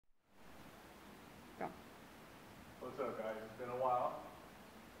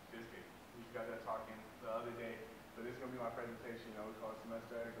going to be my presentation. You know, we call it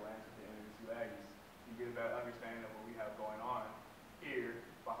semester at a glance at the end of the two Aggies. You get that understanding of what we have going on here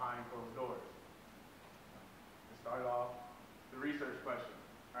behind closed doors. To start off, the research question,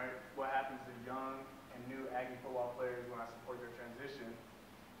 right? What happens to young and new Aggie football players when I support their transition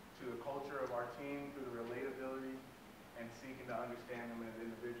to the culture of our team through the relatability and seeking to understand them as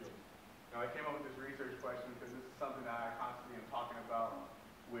individuals? Now, I came up with this research question because this is something that I constantly am talking about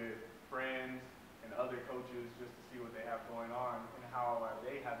with friends and other coaches just to see what they have going on and how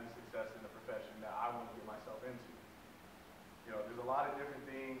they have the success in the profession that I want to get myself into. You know, there's a lot of different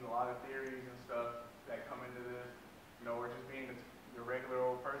things, a lot of theories and stuff that come into this, you know, or just being your regular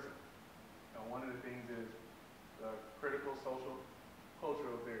old person. You know, one of the things is the critical social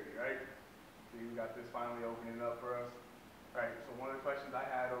cultural theory, right? So you got this finally opening up for us. Right, so one of the questions I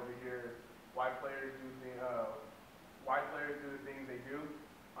had over here is why players do the things they do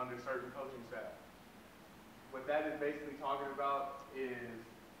under certain coaching staff. What that is basically talking about is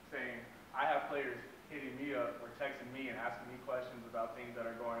saying, I have players hitting me up or texting me and asking me questions about things that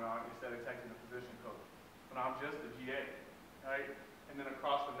are going on instead of texting the position coach. When I'm just a GA, right? And then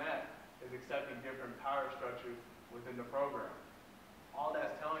across from that is accepting different power structures within the program. All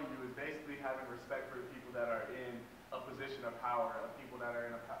that's telling you is basically having respect for the people that are in a position of power, of people that are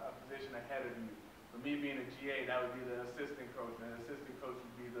in a position ahead of you. For me being a GA, that would be the assistant coach, and the assistant coach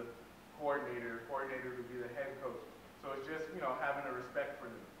would be the coordinator would be the head coach. So it's just, you know, having a respect for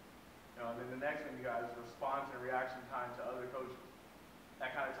them. You know, and then the next one you got is response and reaction time to other coaches.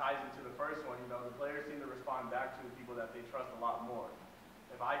 That kind of ties into the first one. You know, the players seem to respond back to the people that they trust a lot more.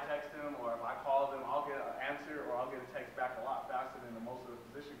 If I text them or if I call them, I'll get an answer or I'll get a text back a lot faster than most of the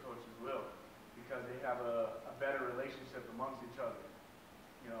position coaches will, because they have a better relationship amongst each other.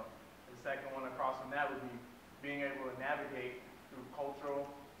 You know, the second one across from that would be being able to navigate through cultural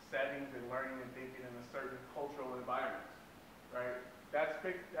settings and learning and thinking in a certain cultural environment, right? That's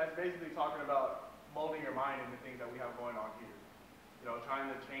basically talking about molding your mind into things that we have going on here. You know, trying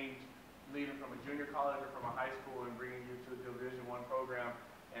to change, leaving from a junior college or from a high school and bringing you to a Division I program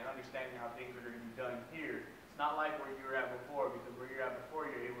and understanding how things are going to be done here. It's not like where you were at before, because where you're at before,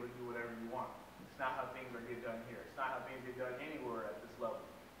 you're able to do whatever you want. It's not how things are get done here. It's not how things get done anywhere at this level,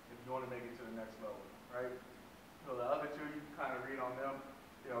 if you want to make it to the next level, right? So the other two, you can kind of read on them.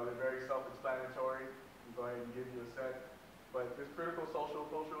 You know, they're very self-explanatory. I'll go ahead and give you a set. But this critical social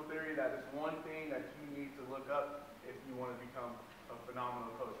cultural theory, that is one thing that you need to look up if you want to become a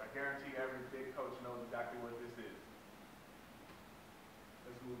phenomenal coach. I guarantee every big coach knows exactly what this is.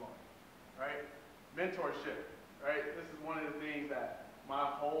 Let's move on, right? Mentorship, right? This is one of the things that my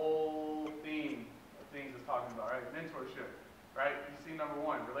whole theme of things is talking about, right? Mentorship, right? You see number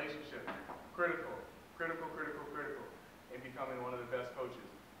one, relationship, critical, in becoming one of the best coaches,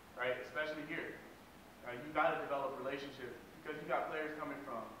 right? Especially here. Right? You got to develop relationships because you got players coming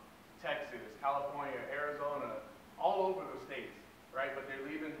from Texas, California, Arizona, all over the states, right? But they're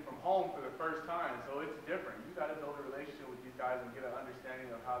leaving from home for the first time, so it's different. You got to build a relationship with these guys and get an understanding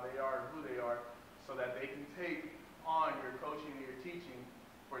of how they are and who they are, so that they can take on your coaching and your teaching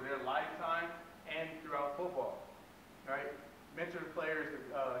for their lifetime and throughout football, right? Mentor players to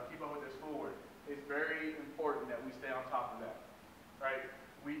keep up with their schoolwork. It's very important that we stay on top of that, right?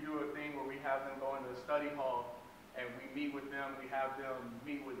 We do a thing where we have them go into the study hall and we meet with them. We have them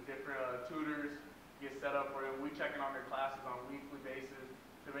meet with different tutors, get set up for them. We check in on their classes on a weekly basis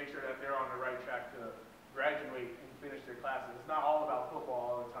to make sure that they're on the right track to graduate and finish their classes. It's not all about football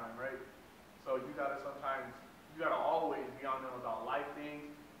all the time, right? So you gotta always be on them about life things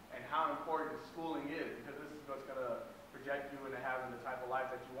and how important schooling is, because this is what's gonna project you into having the type of life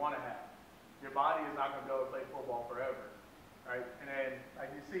that you wanna have. Your body is not gonna be able to play football forever, right? And then,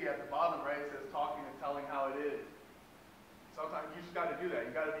 like you see at the bottom, right, it says talking and telling how it is. Sometimes you just gotta do that.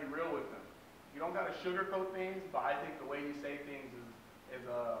 You gotta be real with them. You don't gotta sugarcoat things, but I think the way you say things is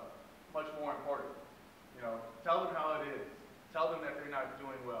much more important. You know, tell them how it is. Tell them that they're not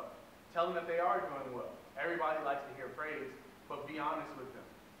doing well. Tell them that they are doing well. Everybody likes to hear praise, but be honest with them.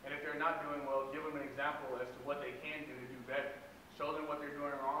 And if they're not doing well, give them an example as to what they can do to do better. Show them what they're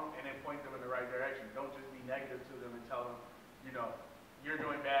doing wrong, and then point them in the right direction. Don't just be negative to them and tell them, you know, you're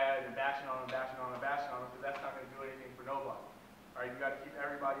doing bad and bashing on them, because that's not going to do anything for nobody. All right, you got to keep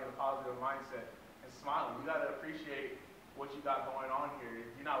everybody in a positive mindset and smiling. You got to appreciate what you got going on here.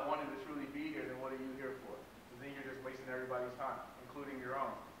 If you're not wanting to truly be here, then what are you here for? Because then you're just wasting everybody's time, including your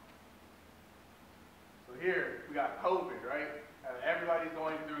own. So here, we got COVID, right? Everybody's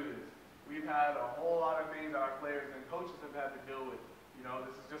going through this. We've had a whole lot of things that our players and coaches have had to deal with. You know,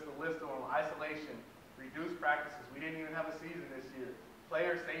 this is just a list of them. Isolation, reduced practices. We didn't even have a season this year.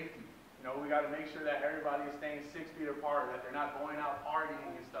 Player safety. You know, we got to make sure that everybody is staying 6 feet apart, that they're not going out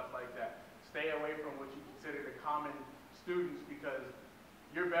partying and stuff like that. Stay away from what you consider the common students, because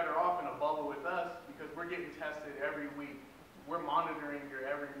you're better off in a bubble with us because we're getting tested every week. We're monitoring your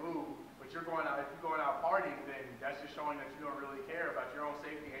every move, but you're going out, if you're going out partying, then that's just showing that you don't really care about your own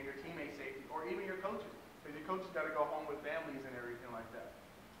safety and your teammates' safety, or even your coaches, because your coaches got to go home with families and everything like that.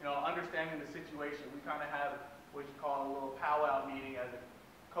 You know, understanding the situation, we kind of have what you call a little powwow meeting as a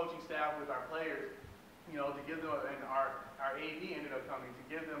coaching staff with our players, you know, to give them, and our AD ended up coming, to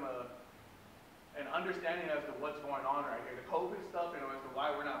give them an understanding as to what's going on right here. The COVID stuff, you know, as to why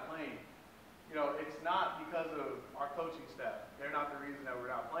we're not playing. You know, it's not because of our coaching staff. They're not the reason that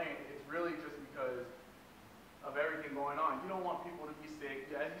we're not playing. It's really just because of everything going on. You don't want people to be sick.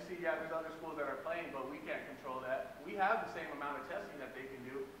 As you see, yeah, there's other schools that are playing, but we can't control that. We have the same amount of testing that they can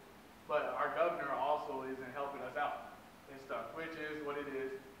do, but our governor also isn't helping us out and stuff, which is what it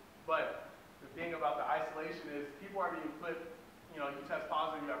is. But the thing about the isolation is people are being put, you know, you test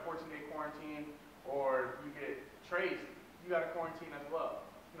positive, you got 14-day quarantine, or you get traced, you got to quarantine as well.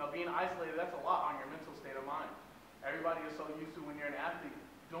 You know, being isolated, that's a lot on your mental state of mind. Everybody is so used to, when you're an athlete,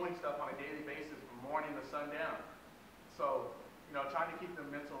 doing stuff on a daily basis from morning to sundown. So, you know, trying to keep the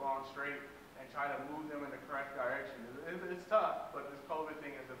mental on straight and try to move them in the correct direction. It's tough, but this COVID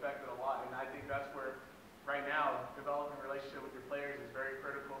thing has affected a lot, and I think that's where, right now, developing a relationship with your players is very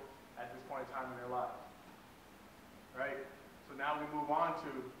critical at this point in time in their lives. Right? So now we move on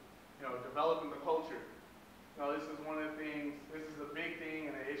to, you know, developing the culture. You know, this is one of the things, this is a big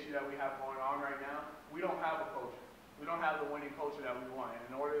thing and an issue that we have going on right now. We don't have a culture. We don't have the winning culture that we want. And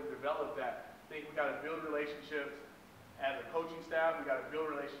in order to develop that, I think we got to build relationships as a coaching staff, we got to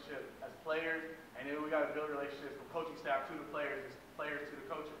build relationships as players, and then we got to build relationships from coaching staff to the players, as players to the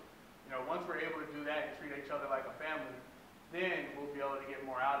coaches. You know, once we're able to do that and treat each other like a family, then we'll be able to get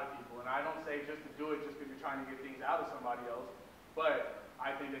more out of people. And I don't say just to do it just because you're trying to get things out of somebody else, but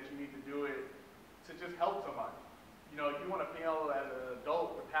I think that you need to do it to just help somebody. You know, you want to be able as an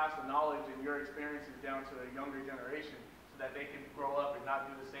adult to pass the knowledge and your experiences down to a younger generation so that they can grow up and not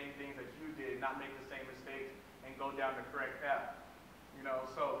do the same things that you did, not make the same mistakes, and go down the correct path. You know,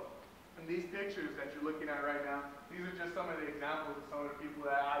 so in these pictures that you're looking at right now, these are just some of the examples of some of the people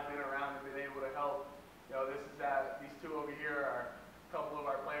that I've been around and been able to help. You know, these two over here are a couple of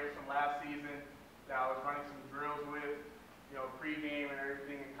our players from last season that I was running some drills with, you know, pre-game and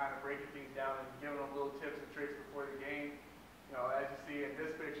everything, and kind of breaking things down and giving them little tips and tricks before the game. You know, as you see in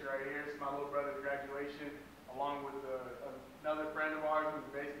this picture right here, it's my little brother's graduation, along with another friend of ours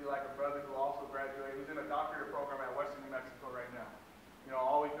who's basically like a brother who also graduated, who's in a doctorate program at Western New Mexico right now. You know,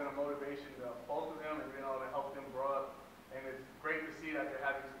 always been a motivation to both of them and being able to help them grow up. And it's great to see that they're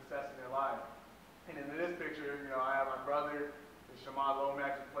having success in their lives. And in this picture, you know, I have my brother, Shamad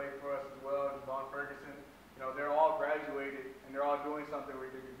Lomax, who played for us as well, and Vaughn Ferguson. You know, they're all graduated, and they're all doing something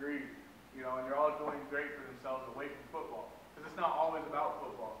with their degrees. You know, and they're all doing great for themselves away from football. Because it's not always about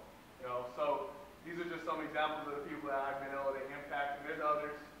football. You know, so these are just some examples of the people that I've been able to impact. And there's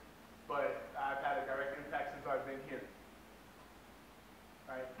others, but I've had a direct impact since I've been here.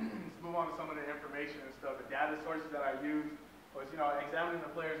 All right, let's move on to some of the information and stuff. The data sources that I used was, you know, examining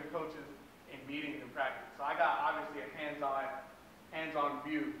the players and coaches in meetings and practice. So I got obviously a hands-on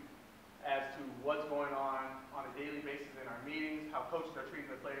view as to what's going on a daily basis in our meetings, how coaches are treating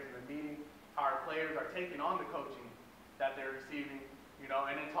the players in the meeting, how our players are taking on the coaching that they're receiving, you know,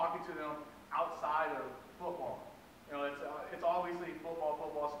 and then talking to them outside of football. You know, it's obviously football,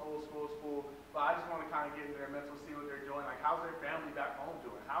 school, but I just want to kind of get into their mental, see what they're doing. Like, how's their family back home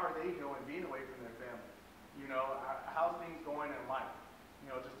doing? How are they doing being away from their family? You know, how's things going in life?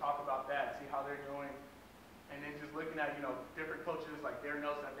 You know, just talk about that, see how they're doing. And then just looking at, you know, different coaches, like their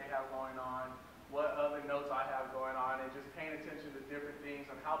notes that they have going on, what other notes I have going on, and just paying attention to different things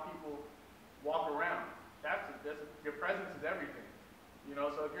and how people walk around. Your presence is everything. You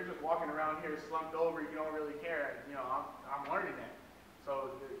know, so if you're just walking around here slumped over, you don't really care. You know, I'm learning that.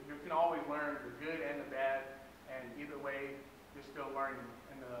 So you can always learn the good and the bad, and either way, you're still learning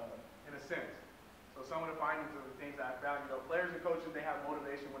in a sense. So some of the findings of the things that I found, you know, players and coaches, they have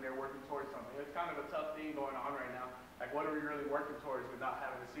motivation when they're working towards something. It's kind of a tough thing going on right now. Like, what are we really working towards with not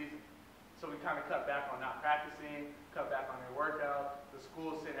having a season? So we kind of cut back on not practicing, cut back on their workout. The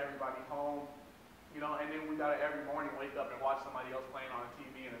school sent everybody home. You know, and then we got to every morning wake up and watch somebody else playing on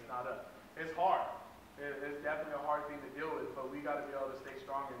TV, and it's not us. It's hard. It's definitely a hard thing to deal with, but we got to be able to stay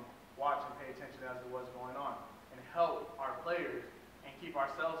strong and watch and pay attention as to what's going on and help our players and keep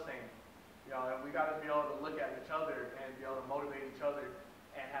ourselves sane. You know, and we got to be able to look at each other and be able to motivate each other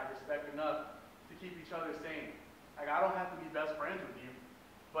and have respect enough to keep each other sane. Like, I don't have to be best friends with you.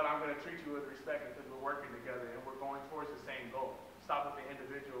 but I'm going to treat you with respect because we're working together and we're going towards the same goal. Stop with the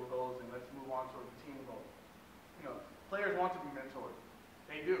individual goals and let's move on towards the team goal. You know, players want to be mentored.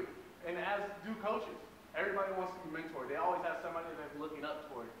 They do. And as do coaches. Everybody wants to be mentored. They always have somebody they're looking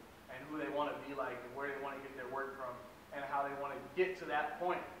up toward and who they want to be like and where they want to get their work from and how they want to get to that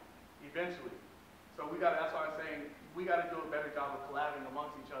point eventually. So that's why I'm saying we got to do a better job of collaborating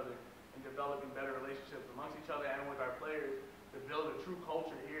amongst each other and developing better relationships amongst each other and with our players to build a true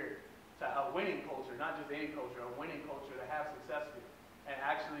culture here, to a winning culture, not just any culture, a winning culture to have success with and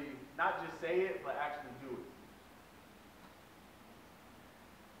actually not just say it, but actually do it.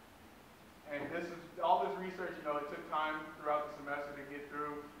 And all this research, you know, it took time throughout the semester to get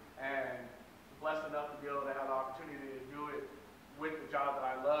through, and blessed enough to be able to have the opportunity to do it with the job that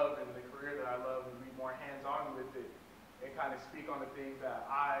I love and the career that I love and be more hands-on with it and kind of speak on the things that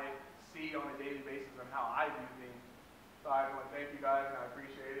I see on a daily basis and how I do things. So I just want to thank you guys, and I appreciate